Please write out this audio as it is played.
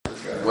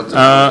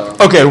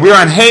Okay, we're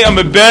on Hey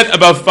Amabet,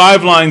 about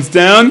 5 lines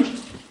down.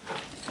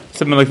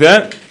 Something like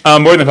that.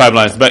 More than 5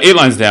 lines, about 8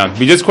 lines down.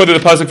 We just quoted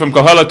the pasuk from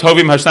Kohelet,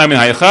 Tovim Hashnayim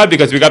and Hayachad,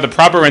 because we got the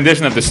proper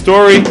rendition of the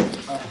story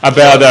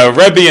about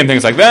Rebbe and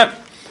things like that.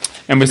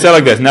 And we said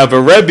like this. Now,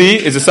 Rebbe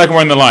is the second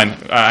one in the line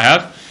I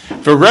have.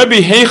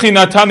 Rebbe Heichi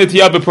Natan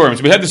Nitiyah B'Purim.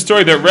 So we had the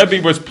story that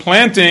Rebbe was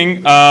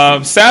planting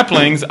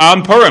saplings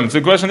on Purim. So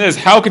the question is,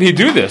 how could he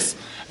do this?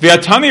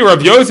 V'atani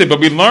Rav Yosef, but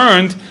we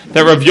learned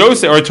that Rav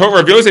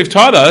Yosef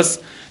taught us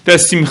that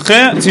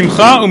Simcha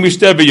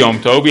u'mishteh b'Yom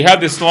Tov. We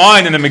have this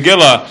line in the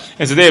Megillah.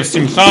 It's the day of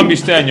Simcha,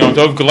 Mishteh, and Yom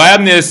Tov.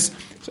 Gladness,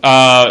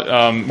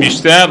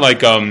 Mishteh,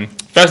 like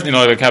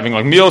like having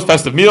like meals,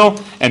 festive meal,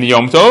 and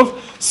Yom Tov.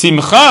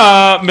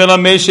 Simcha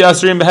melamei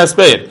she'asrim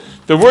b'hesped.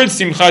 The word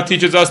Simcha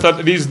teaches us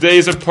that these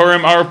days of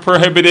Purim are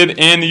prohibited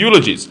in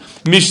eulogies.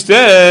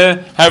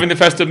 Mishteh, having the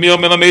festive meal,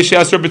 melamei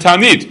she'asur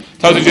b'tanit,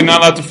 tells us you're not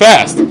allowed to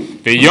fast.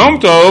 The Yom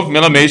Tov,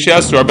 melamei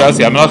she'asur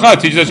b'asiyat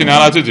melacha, teaches us you're not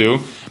allowed to do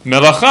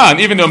melacha.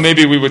 And even though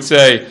maybe we would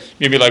say,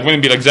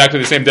 wouldn't be exactly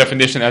the same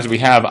definition as we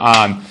have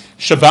on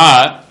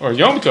Shabbat or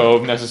Yom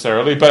Tov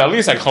necessarily, but at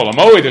least like Chol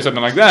HaMoed or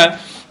something like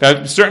that,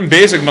 that certain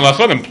basic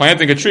melachot and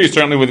planting a tree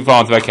certainly would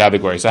fall into that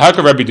category. So how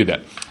could Rebbe do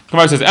that?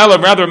 Gemara says, Ella,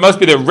 rather it must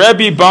be that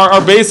Rebbe bar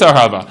Arbeisar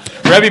Hava.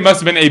 Rebbe must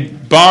have been a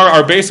bar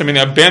Arbeisar,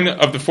 meaning a ben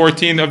of the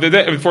 14th of the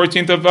day,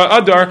 14th of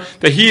Adar,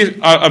 that he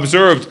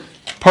observed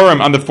Purim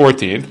on the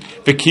 14th.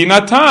 V'ki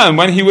Natan,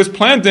 when he was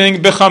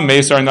planting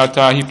B'chameisar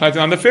Nata, he planted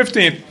on the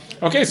 15th.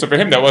 Okay, so for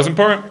him that wasn't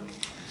Purim.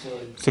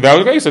 So that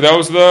was okay. So that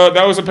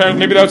was apparently,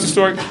 maybe that was the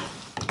story.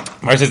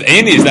 Gemara says,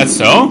 Aini, is that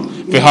so?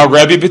 V'ha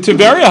Rebbe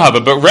b'Tiveria Hava,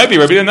 but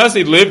Rebbe the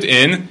Nasi lived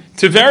in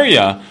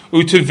Tiveria.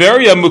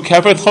 Utiveria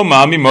mukefet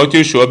choma mimot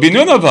Yeshua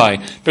binunavai.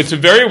 But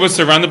Tiveria was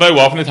surrounded by a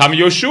wall from the time of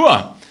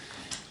Yeshua.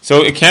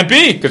 So it can't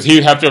be, because he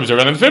would have to observe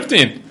it on the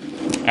 15th.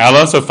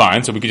 Allah, so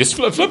fine, so we could just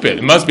flip it.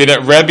 It must be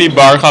that Rebbe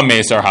bar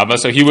Chamesar Hava,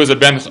 so he was a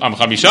ben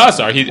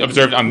Chamishasar, he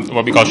observed on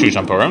what we call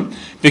Shushan Purim.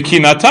 The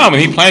Kinatam,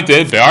 when he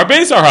planted, Be'ar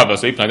Be'ar Hava,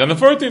 so he planted on the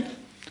 14th.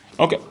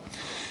 Okay.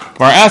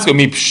 Gemara asks,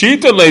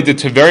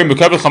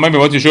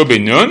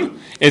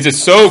 is it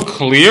so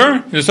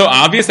clear, is it so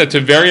obvious that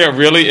Tiveria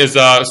really is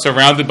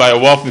surrounded by a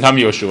wall from the time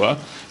of Yoshua?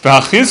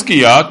 But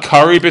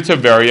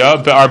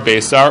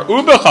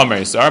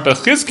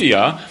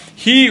Chizkiah,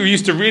 he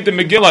used to read the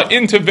Megillah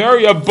in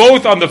Tiveria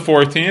both on the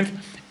 14th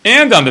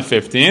and on the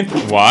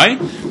 15th. Why?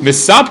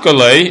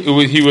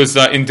 He was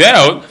in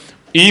doubt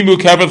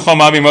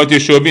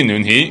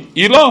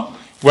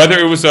whether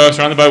it was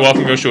surrounded by a wall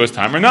from Yoshua's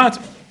time or not.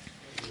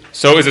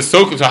 So is it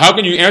so how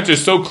can you answer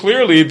so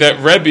clearly that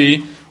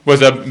Rebbe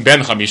was a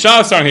ben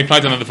Chamishasar and he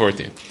planted on the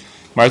 14th?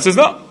 Mar says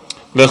no.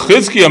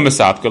 LeChizkiah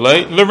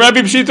mesapkale,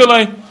 LeRebbe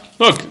pshitale.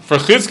 Look, for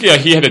Chizkiah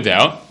he had a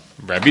doubt.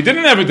 Rebbe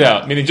didn't have a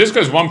doubt. Meaning just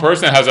because one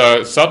person has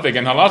a suffix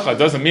in halacha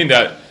doesn't mean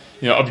that,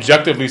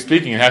 objectively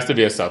speaking, it has to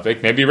be a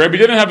suffix. Maybe Rebbe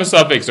didn't have a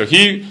suffix, so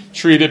he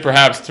treated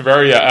perhaps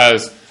Tiveria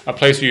as a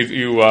place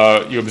you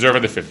observe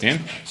on the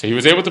 15th. So he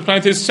was able to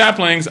plant his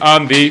saplings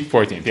on the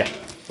 14th. Yeah.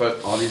 But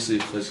obviously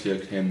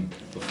Chizkiah came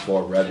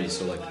before Rebbe,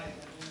 so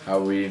how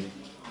we...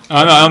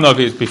 I don't know if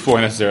he's before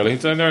necessarily. I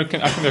think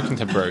they're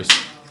contemporaries.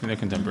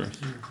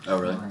 Oh,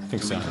 really? I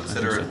think so.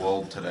 Consider it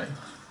old today.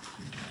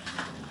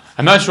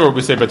 I'm not sure what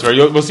we say about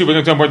Tiveria. We'll see. We're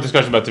going to have more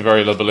discussion about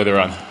Tiveria a little bit later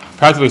on.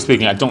 Practically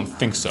speaking, I don't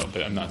think so,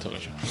 but I'm not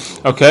totally sure.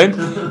 Okay?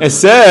 It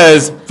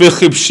says,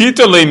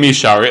 V'chibshita le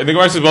mishari. And the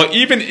Gemara says, well,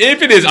 even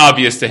if it is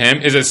obvious to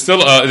him, is it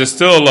still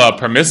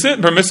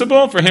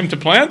permissible for him to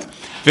plant?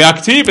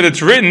 V'aktiv, but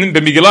it's written,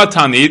 B'Megillat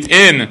Ta'anit,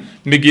 in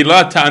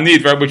Megillat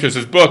Ta'anit, right, which is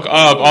his book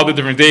of all the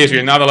different days where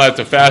you're not allowed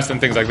to fast and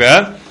things like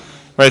that.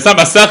 Right, it's not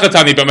Masechet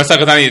Ta'anit, but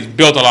Masechet Ta'anit is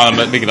built a lot on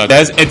Megillah. It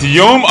says, Et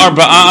Yom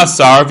Arba'a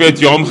Asar, V'et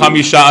Yom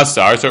Chamisha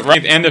Asar, so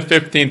right and the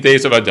 15th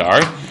days of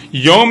Adar,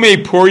 Yom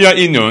Puria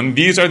Inun,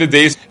 these are the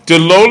days,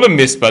 Delola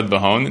Mispad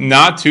Bahon,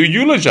 not to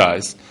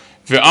eulogize.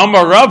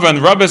 V'amar Rava, and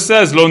Rava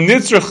says, Lo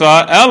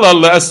nitzrecha ela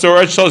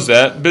le'asor et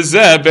shalzeh,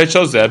 bezeh, bet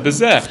shalzeh,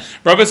 bezeh.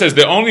 Rava says,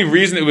 the only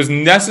reason it was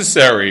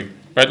necessary,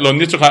 right, Lo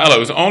nitzrecha ela, it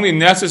was only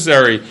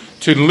necessary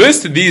to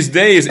list these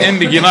days in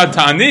Megillat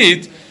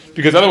Ta'anit,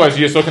 because otherwise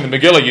you just look in the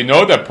Megillah, you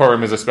know that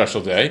Purim is a special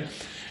day,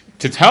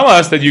 to tell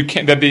us that you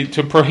can't,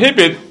 to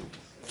prohibit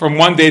from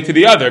one day to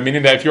the other,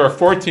 meaning that if you're a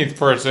 14th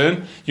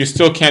person, you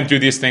still can't do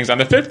these things on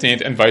the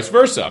 15th, and vice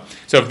versa.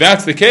 So if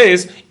that's the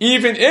case,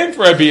 even if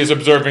Rebbe is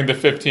observing the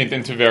 15th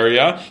in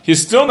Tiveria, he's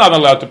still not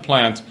allowed to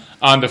plant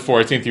on the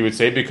 14th, you would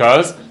say,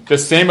 because the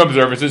same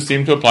observances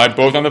seem to apply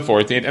both on the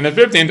 14th and the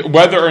 15th,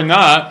 whether or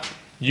not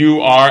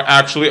you are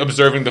actually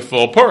observing the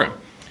full Purim.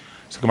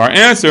 So Gemara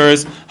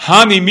answers,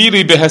 Hani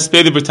mili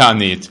behespedi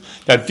b'tanit,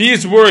 that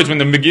these words, when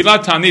the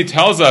Megillat Ta'anit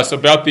tells us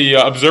about the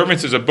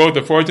observances of both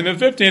the 14th and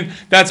 15th,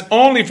 that's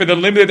only for the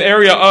limited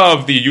area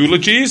of the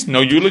eulogies,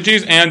 no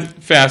eulogies, and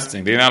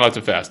fasting. They're not allowed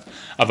to fast.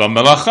 Ava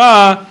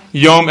melacha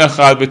yom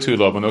echad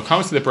betulo. When it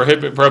comes to the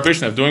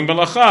prohibition of doing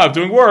melacha, of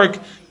doing work,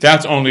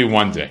 that's only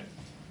one day.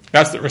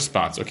 That's the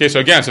response. Okay, so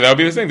again, so that would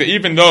be the thing that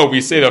even though we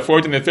say that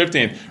 14th and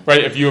 15th,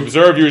 right? If you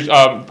observe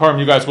Purim,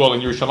 you guys will in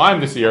Yerushalayim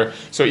this year.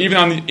 So even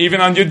on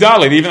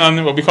Yudalit, even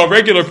on what we call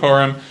regular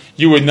Purim,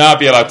 you would not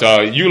be allowed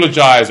to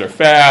eulogize or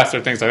fast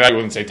or things like that. You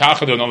wouldn't say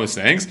tachadu and all those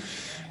things,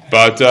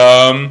 but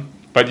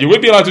you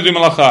would be allowed to do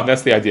malacha.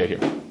 That's the idea here.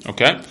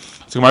 Okay,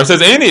 so Gemara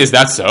says, "Any is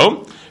that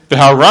so?" But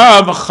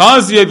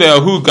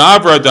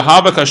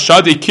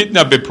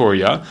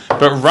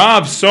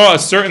Rab saw a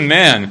certain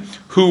man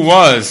who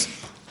was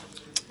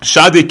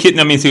Shadi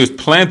Kitna, means he was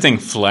planting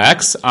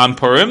flax on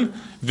Purim,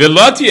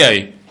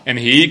 Vilatie, and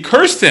he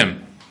cursed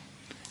him.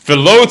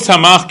 Velo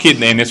Tzamach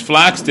Kitna, and his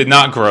flax did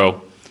not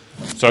grow.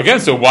 So again,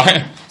 so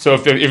why? So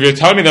if you're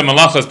telling me that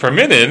malacha is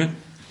permitted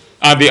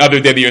on the other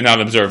day that you're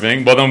not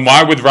observing, well then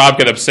why would Rab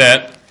get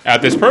upset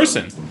at this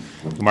person?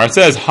 Gemara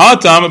says,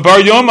 Hatam Bar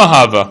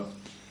Yomahava.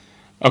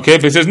 Okay,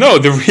 if he says no,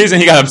 the reason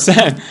he got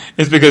upset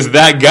is because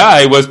that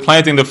guy was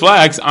planting the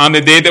flax on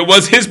the day that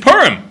was his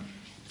Purim.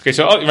 Okay,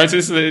 so right, so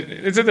this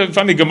is a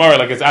funny Gemara,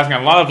 like it's asking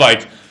a lot of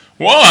like,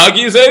 well, how can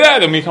you say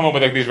that? And we come up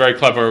with like these very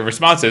clever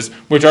responses,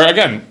 which are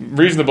again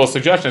reasonable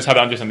suggestions how to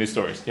understand these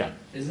stories. Yeah.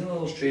 Isn't it a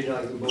little strange,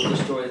 like the Boulder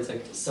story? It's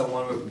like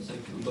someone was like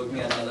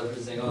looking at another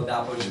person saying, "Oh,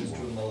 that person's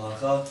doing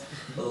malacha."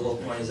 But the whole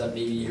point is that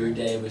maybe your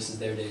day versus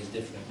their day is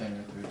different.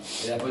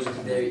 That person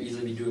could very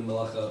easily be doing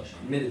malacha.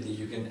 Admittedly,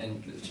 you can,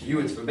 and to you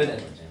it's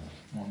forbidden.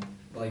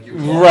 Like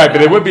right,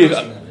 but it would be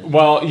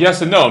well,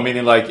 yes and no.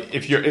 Meaning, like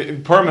if you're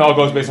Purim, all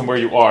goes based on where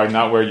you are,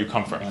 not where you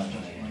come from.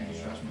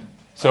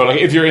 So,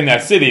 like if you're in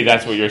that city,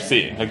 that's what you're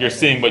seeing. Like you're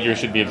seeing what you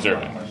should be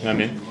observing. You know what I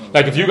mean?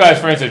 Like if you guys,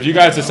 for instance, if you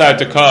guys decide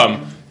to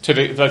come to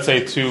the, let's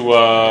say to,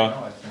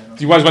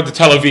 you guys went to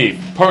Tel Aviv.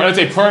 Purim, let's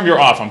say Purim, you're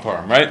off on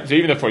Purim, right? So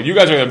even the 4th, you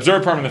guys are going to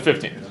observe Purim on the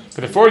 15th.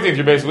 But the 14th,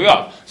 you're basically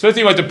off. So let's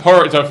say you went to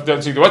Purim.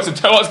 What's the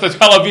Tel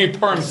Aviv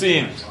Purim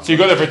scene? So you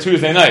go there for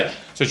Tuesday night.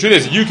 So the truth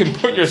is, you can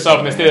put yourself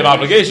in a state of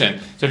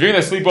obligation. So if you're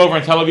going to sleep over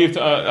in Tel Aviv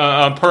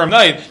on Purim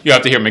night, you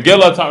have to hear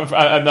Megillah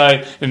at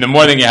night. In the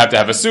morning, you have to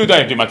have a Suda. You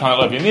have to do Matan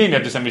Lev Yanim. You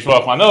have to send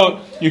Mishloach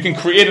Manot. You can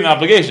create an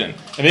obligation.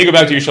 And then you go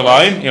back to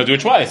Yerushalayim, you'll do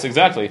it twice.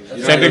 Exactly.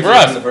 Same thing for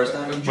us.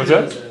 What's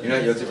that? You're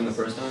not Yotze from the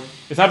first time?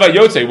 It's not about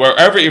Yotze.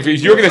 Wherever, if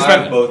you're going to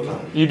spend,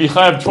 you'd be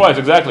chayav twice.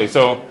 Exactly.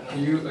 So, are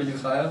you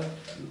chayav?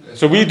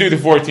 So we do the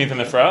 14th in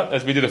the Frat,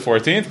 as we do the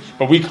 14th,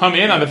 but we come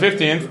in on the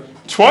 15th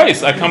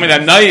twice. I come in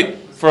at night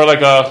for like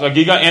a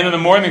giga and in the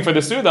morning for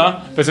the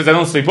Suda, but since I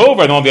don't sleep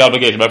over, I don't have the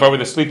obligation. But if I were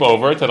to sleep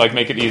over to like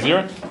make it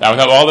easier, I would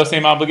have all the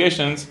same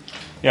obligations.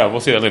 Yeah, we'll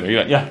see that later.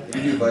 Yeah. If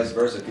you do vice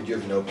versa, could you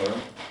have no Purim?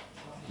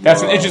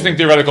 That's an interesting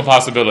theoretical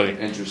possibility.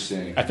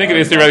 Interesting. I think it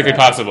is theoretically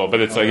possible,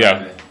 but it's like,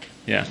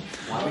 yeah.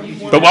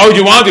 But why would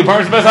you want to?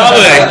 Purim's the best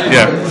holiday.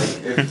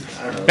 Yeah.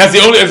 That's the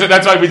only.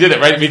 That's why we did it,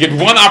 right? We get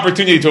one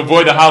opportunity to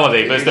avoid the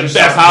holiday, but it's the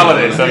best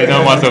holiday, so we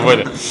don't want to avoid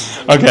it.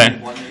 Okay.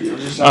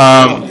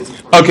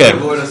 Okay.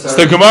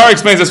 So Gemara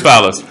explains as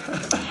follows: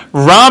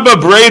 Rabba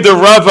Breda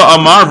Rava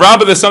Amar.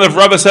 Rabba, the son of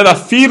Rava, said,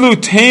 "Afilu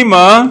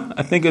tema."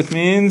 I think it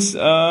means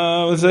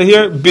what's it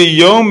here?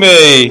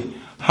 Biyome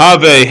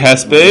have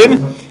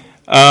hesped.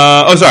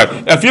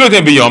 Afilu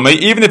tema biyome.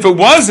 Even if it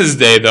was his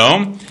day,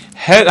 though.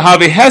 They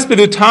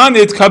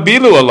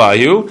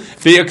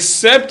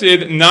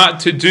accepted not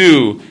to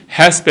do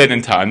hesped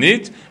and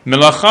tanit,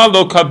 melacha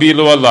lo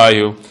kabilu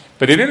alayu.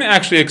 But they didn't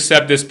actually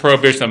accept this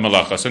prohibition of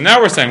malacha. So now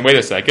we're saying, wait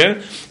a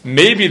second,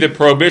 maybe the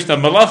prohibition of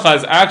malacha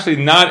is actually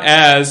not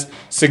as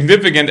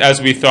significant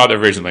as we thought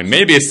originally.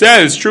 Maybe it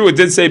says, true, it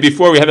did say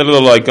before, we had a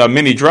little like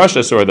mini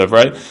drasha sort of,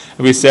 right?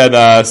 We said,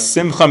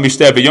 simcha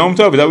mishteh b'yom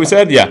tov, is that what we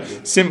said? Yeah.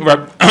 It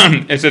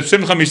said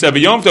simcha mishteh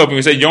b'yom tov, and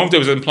we said yom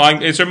tov is implying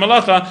isser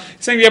malacha.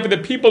 It's saying, yeah, but the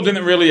people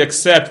didn't really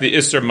accept the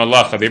isser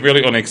malacha. They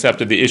really only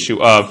accepted the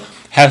issue of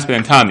hesped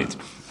and tanit.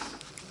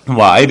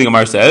 Why? The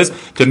Gemara says,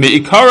 that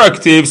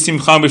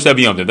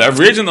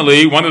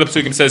originally, one of the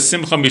psukim says,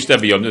 Simcha Mishteh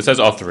B'Yom, it says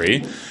all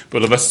three,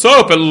 but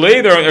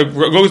later it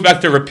goes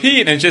back to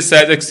repeat, and it just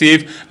says,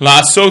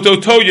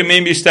 La'asoto to Yemei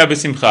Mishteh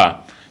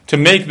B'Simcha, to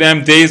make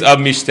them days of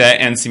Mishteh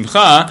and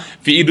Simcha,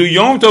 V'idu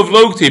Yom Tov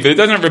Lo Ktiv, but it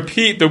doesn't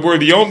repeat the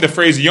word Yom, the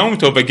phrase Yom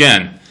Tov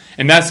again.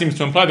 And that seems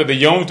to imply that the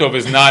Yom Tov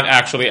is not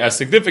actually as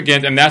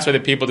significant, and that's why the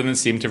people didn't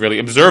seem to really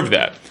observe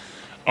that.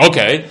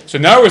 Okay, so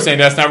now we're saying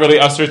that's not really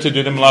usher to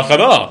do the malach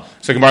at all.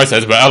 So Gemara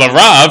says, but Ela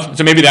Rav,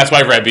 so maybe that's why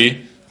Rebbe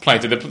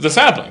planted the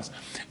saplings.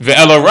 The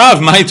Ela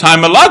Rav, my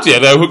time malatia,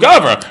 the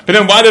hugavra. But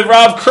then why did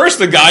Rav curse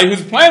the guy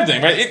who's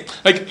planting, right?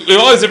 There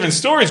are all these different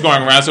stories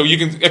going around, so you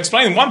can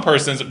explain one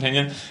person's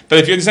opinion, but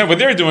if you understand what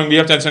they're doing, we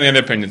have to understand the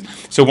other opinions.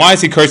 So why is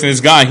he cursing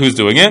this guy who's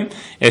doing it?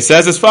 It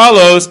says as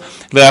follows,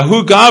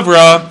 Le'ahu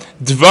gavra,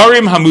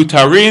 dvarim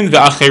hamutarin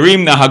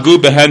ve'acherim nahagu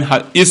behen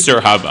ha'isr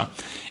haba.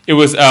 It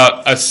was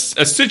a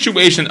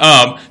situation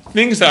of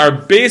things that are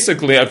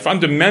basically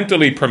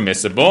fundamentally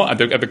permissible at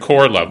the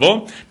core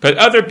level, but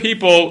other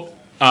people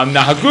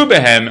nahagu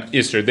behem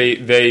isur.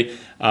 They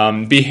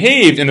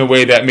behaved in a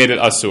way that made it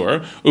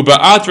asur.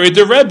 Uba'atre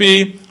de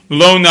Rebbe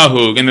lo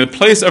nahug. In the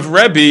place of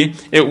Rebbe,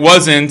 it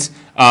wasn't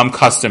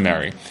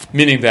customary.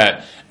 Meaning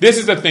that this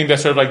is the thing that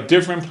sort of like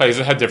different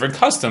places had different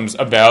customs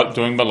about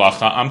doing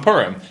malacha on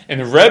Purim.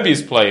 In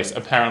Rebbe's place,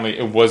 apparently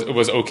it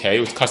was okay. It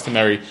was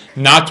customary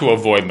not to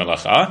avoid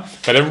malacha.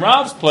 But in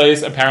Rav's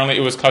place, apparently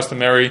it was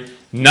customary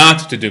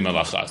not to do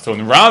malacha. So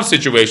in Rav's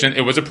situation,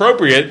 it was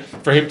appropriate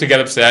for him to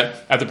get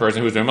upset at the person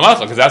who was doing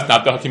malacha, because that's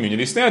not the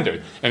community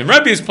standard. In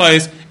Rebbe's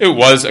place, it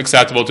was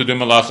acceptable to do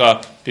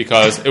malacha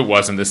because it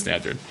wasn't the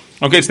standard.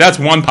 Okay, so that's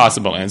one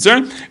possible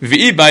answer.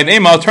 V'i by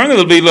name,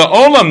 alternatively,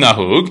 la'olam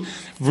nahug,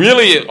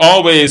 really it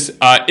always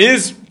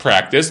is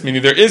practiced,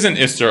 meaning there is an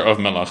isser of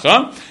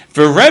malacha.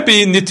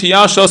 V'Rebbe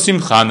nitiyah shel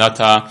simcha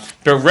nata.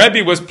 But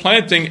Rebbe was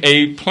planting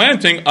a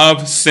planting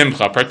of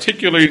simcha,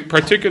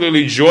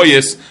 particularly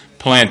joyous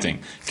planting.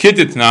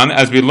 Kititnan,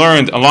 as we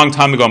learned a long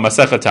time ago,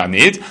 Masechet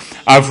Tanit,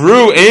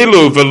 Avru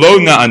elu velo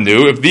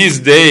na'anu, if these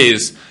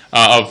days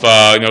of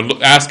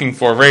asking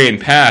for rain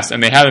passed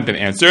and they haven't been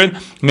answered,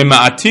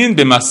 Mima'atin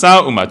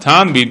b'masa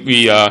umatan,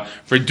 we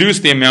reduce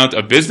the amount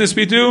of business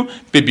we do,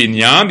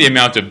 bibinyan, the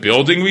amount of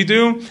building we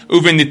do,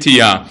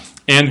 uvenitiyah,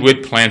 and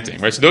with planting.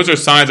 Right, so those are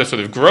signs of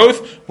sort of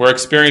growth. We're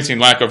experiencing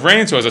lack of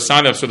rain, so as a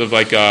sign of sort of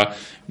like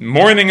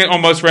mourning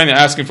almost rain and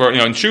asking for in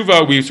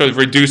tshuva, we sort of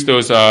reduce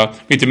those,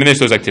 we diminish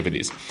those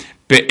activities.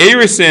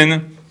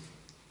 Be'erisin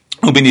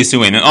ubi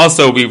nisuin, and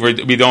also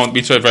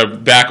we sort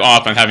of back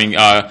off on having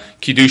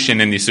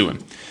kiddushin and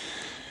nisuin.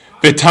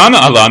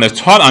 Betana Allah, and it's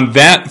taught on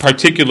that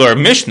particular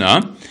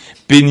Mishnah.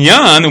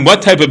 Binyan,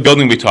 what type of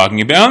building are we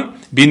talking about?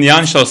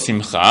 Binyan shel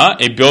simcha,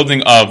 a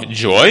building of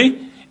joy.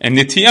 And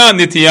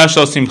nitiyah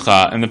shel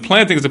simcha, and the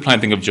planting is the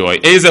planting of joy.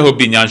 Ezehu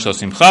binyan shel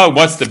simcha,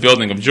 what's the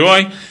building of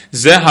joy?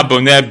 Zeh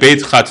haboneh beit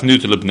chatnut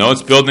libno,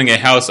 it's building a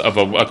house of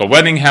like a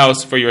wedding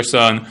house for your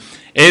son.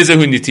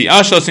 Ezehu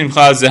nitiyah shel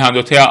simcha, zeh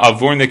hanotea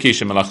avur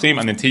nekish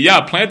melachim, and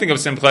nitiyah, planting of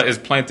simcha, is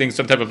planting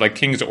some type of like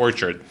king's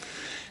orchard.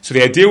 So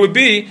the idea would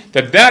be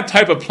that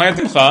type of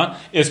planting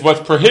is what's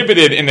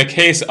prohibited in the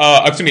case of,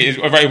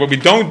 what we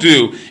don't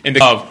do in the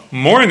case of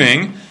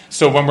mourning.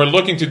 So when we're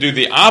looking to do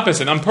the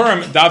opposite, on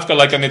Purim, dafka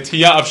like a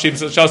netiyah of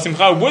shel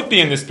simcha would be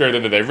in the spirit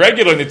of the day.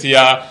 Regular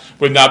netiyah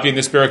would not be in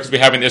the spirit because we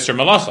have an isser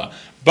malacha.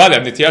 But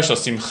a netiyah shel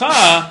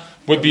simcha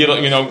would be,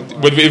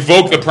 would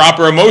evoke the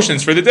proper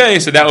emotions for the day,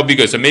 so that would be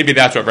good. So maybe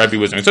that's what Rebbe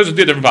was doing. So there's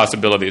two different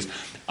possibilities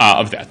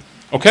of that.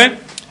 Okay?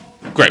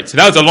 Great. So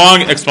that was a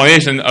long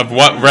explanation of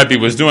what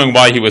Rebbe was doing,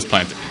 why he was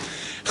planting.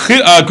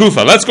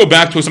 Gufa. Let's go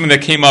back to something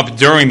that came up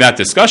during that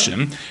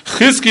discussion.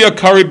 Chizkiya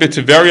kari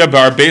b'Tiveria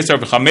bar Beisar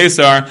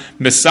v'Chamesar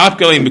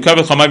mesapkeli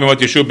mikavel chamayim what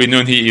Yeshua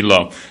b'Nun hi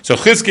ilo. So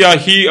Chizkiya,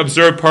 he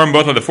observed Purim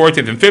both on the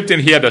 14th and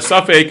 15th. He had a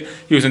suffix.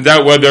 He was in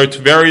doubt whether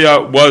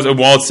Tiveria was a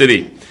walled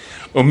city.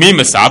 Umi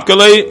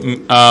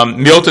mesapkele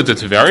milta to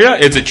Tiveria.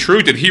 Is it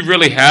true? Did he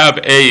really have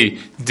a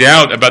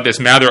doubt about this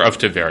matter of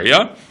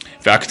Tiveria?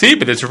 Vakti,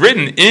 but it's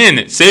written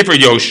in Sefer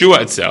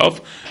Yoshua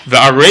itself.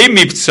 V'arei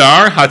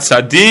mivtzar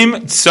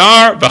hatzadim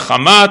tsar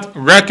v'chamat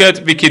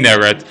reket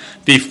v'kineret.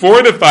 The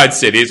fortified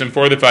cities, and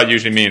fortified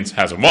usually means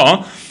has a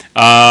wall,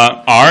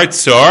 are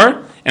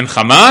Tsar and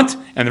Chamat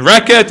and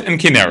Reket and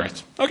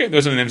Kineret. Okay,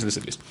 those are the names of the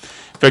cities.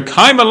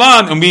 V'kai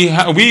Malan, and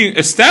we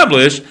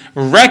establish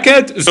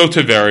Reket zo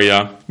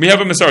Tiveria. We have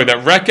a Masari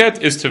that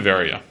Reket is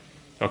Tiveria.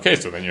 Okay,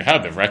 so then you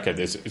have the Reket.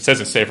 It says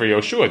in Sefer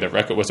Yoshua that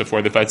Reket was a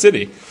fortified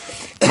city.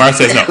 Gemara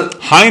says no.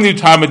 Hainu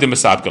Talmud de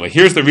Masapkala.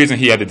 Here's the reason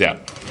he had the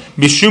doubt.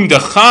 Mishum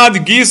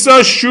dechad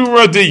gisa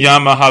shura de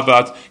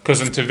yamahavat.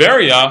 Because in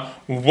Tiveria,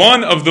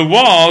 one of the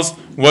walls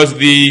was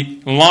the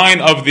line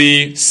of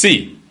the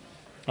sea.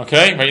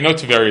 Okay, right? You know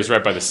Tiveria is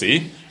right by the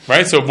sea,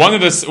 right? So one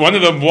of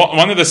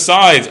the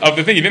sides of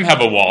the thing, you didn't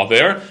have a wall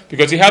there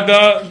because you had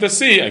the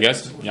sea. I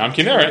guess Yam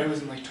Kinneret. It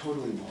wasn't like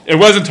totally walled. It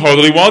wasn't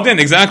totally walled in,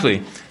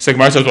 exactly. So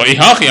Gemara says, "Well,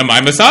 ihachi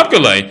amay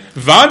masapkale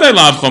vaday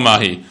lav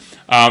chomahi."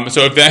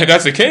 So if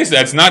that's the case,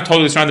 that's not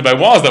totally surrounded by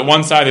walls. That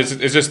one side is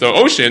just the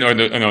ocean, or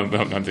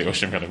not the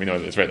ocean. Really, we know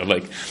it's right, the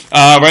lake.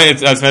 Right?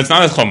 It's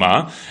not a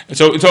choma.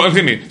 So it's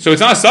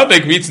not a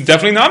suffix. It's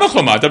definitely not a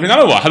choma. Definitely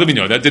not a wall. How do we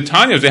know that? The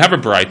Tanya, they have a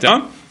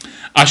braita.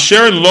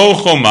 Asher lo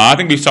choma. I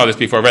think we saw this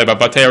before, right? About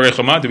batei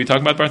rechoma. Did we talk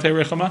about batei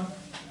rechoma?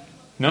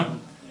 No.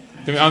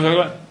 Did we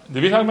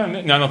talk about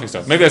it? No, I don't think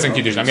so. Maybe that's in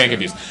Kiddush. I'm getting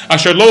confused.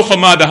 Asher lo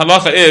choma, the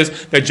halacha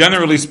is that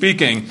generally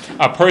speaking,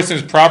 a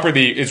person's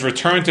property is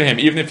returned to him,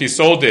 even if he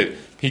sold it,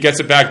 he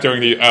gets it back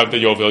during the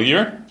Yovel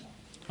year.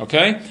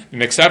 Okay?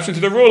 An exception to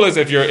the rule is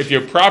if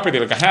your property,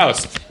 like a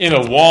house, in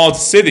a walled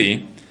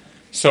city,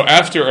 so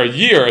after a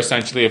year,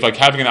 essentially, of like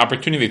having an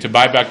opportunity to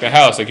buy back the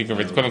house, like you can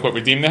quote unquote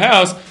redeem the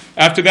house,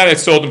 after that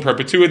it's sold in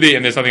perpetuity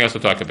and there's nothing else to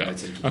talk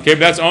about. Okay, but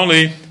that's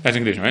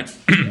in Kiddush, right?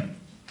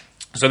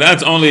 So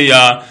that's only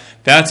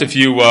that's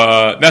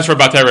for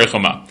Batei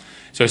Rechoma.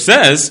 So it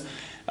says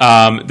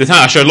the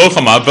Tana Asher Lo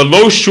Chama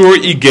V'Lo Shur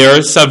Iger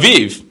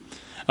Saviv.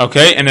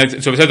 Okay, and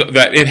so it says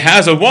that it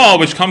has a wall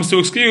which comes to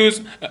exclude,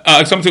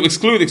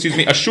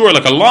 a shur,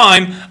 like a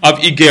line of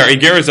Iger.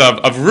 Iger is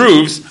of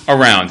roofs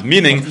around,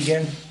 meaning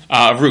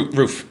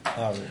roof.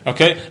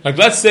 Okay, like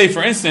let's say,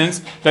 for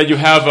instance, that you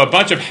have a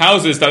bunch of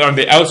houses that are on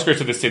the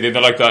outskirts of the city.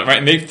 They're like that, right?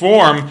 And they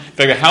form,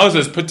 like the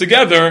houses put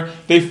together,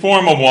 they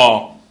form a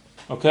wall.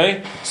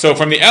 Okay, so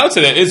from the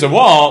outside it is a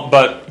wall,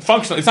 but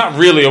functionally it's not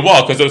really a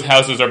wall because those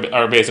houses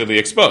are basically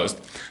exposed.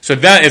 So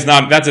that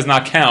does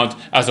not count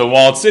as a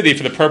walled city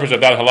for the purpose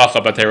of that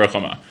halacha b'Torah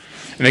chuma.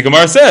 And the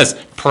Gemara says,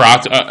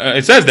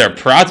 it says there,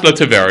 prat la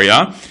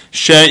Tiveria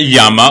she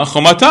yama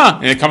chumata,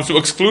 and it comes to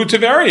exclude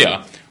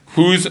Tiveria,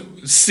 whose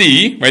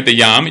sea, right, the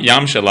yam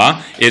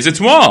shela, is its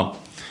wall.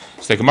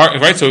 So the Gemara,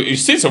 right, so you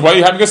see, so what are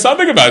you having a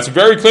subject about? It's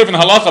very clear from the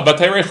halacha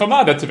b'Torah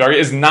chuma that Tiveria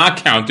is not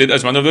counted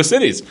as one of the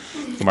cities.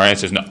 The Gemara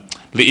answers no.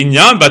 When it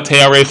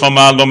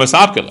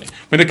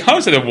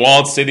comes to the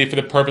walled city for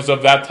the purpose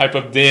of that type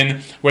of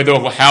din, where the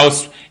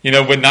house,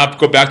 would not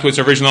go back to its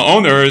original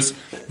owners,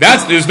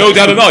 there's no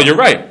doubt at all. You're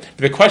right. But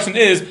the question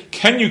is,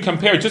 can you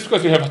compare? Just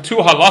because we have two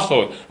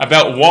halachot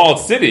about walled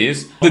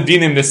cities, the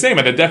dinim the same,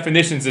 and the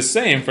definition's the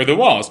same for the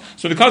walls.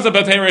 So the concept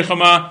of Batei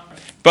Rechama.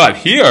 But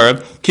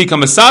here, when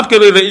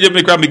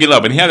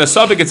he had a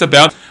subject, it's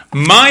about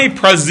my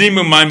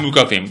prazimu, my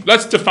mukafim.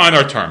 Let's define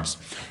our terms.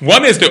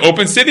 One is the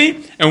open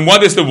city, and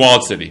one is the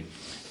walled city.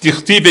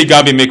 That's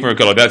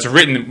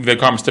written when it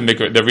comes to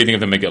the reading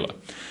of the Megillah.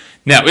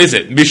 Now, is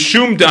it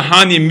mishum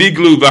dahani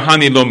miglu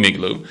v'hani lo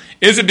miglu?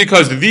 Is it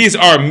because these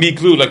are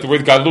miglu, like the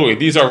word galui?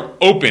 These are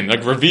open,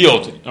 like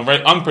revealed,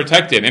 right,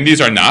 unprotected, and these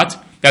are not.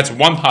 That's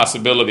one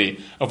possibility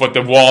of what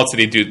the walled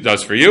city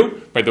does for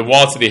you. Right, the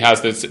walled city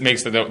has this,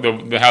 makes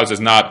the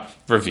houses not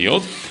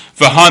revealed.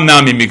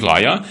 V'hanami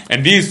miglaya,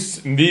 and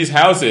these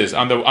houses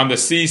on the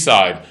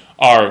seaside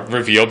are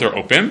revealed, they're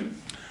open.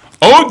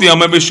 Or is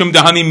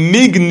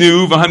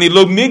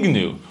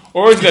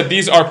it that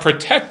these are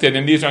protected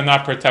and these are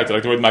not protected,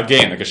 like the word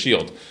magain, like a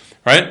shield,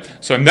 right?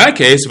 So in that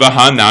case,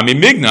 vahanami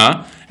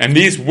migna, and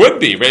these would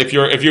be, right? If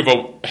you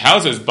have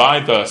houses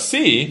by the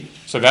sea,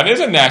 so that is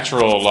a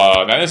natural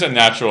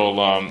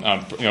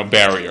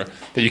barrier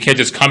that you can't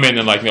just come in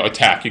and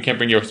attack. You can't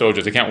bring your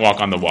soldiers. They can't walk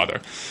on the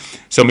water.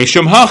 So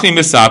mishum hachi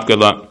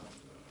misapkala,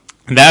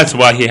 that's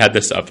why he had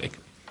this suffix.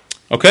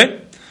 Okay.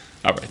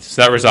 All right,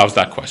 so that resolves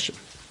that question.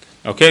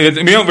 Okay,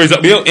 we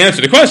don't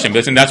answer the question,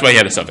 but that's why he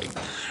had a suffix.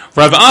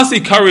 Rav Asi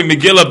Kari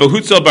Megillah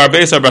Behutzal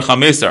Barbesar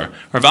B'Chamesar.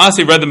 Rav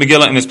Asi read the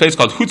Megillah in this place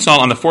called Hutzal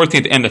on the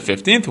 14th and the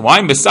 15th.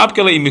 Why?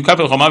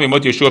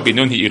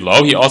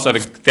 He also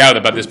had a doubt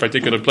about this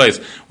particular place,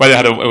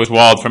 whether it was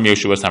walled from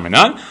Yeshua's time or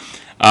not.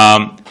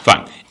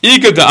 Fine.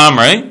 Ika da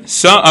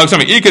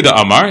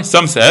Amar,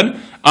 some said,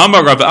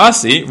 Amar Rav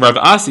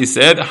Asi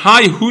said,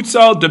 Hai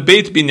Hutzal de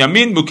Beit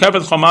Binyamin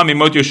Mukevet Chama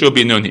Mimot Yeshua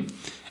Binuni.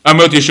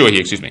 Mot Yeshua,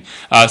 excuse me.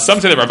 Some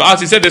say that Rav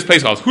Asi said this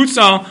place called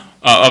Hutzal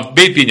of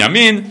Beit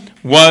Binyamin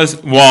was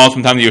walled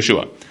from the time of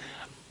Yeshua.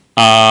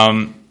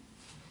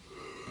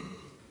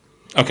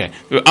 Okay.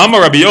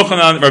 Amar Rabbi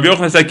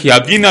Yochanan said, Ki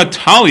Avina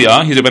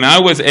Talia, he said, when I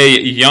was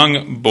a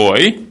young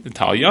boy,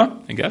 Talia,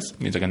 I guess,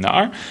 means like a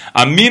nar,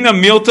 Amina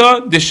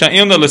Milta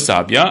Desha'ina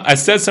Lesabia, I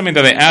said something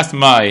that I asked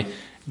my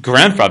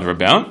grandfather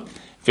about,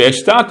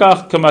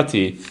 Ve'eshtakach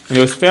Kamati, and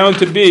it was found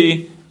to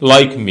be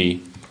like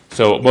me.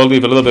 So we'll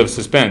leave a little bit of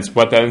suspense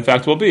what that in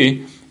fact will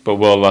be, but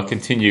we'll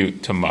continue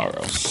tomorrow.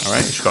 All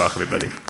right, Yishkoach, everybody.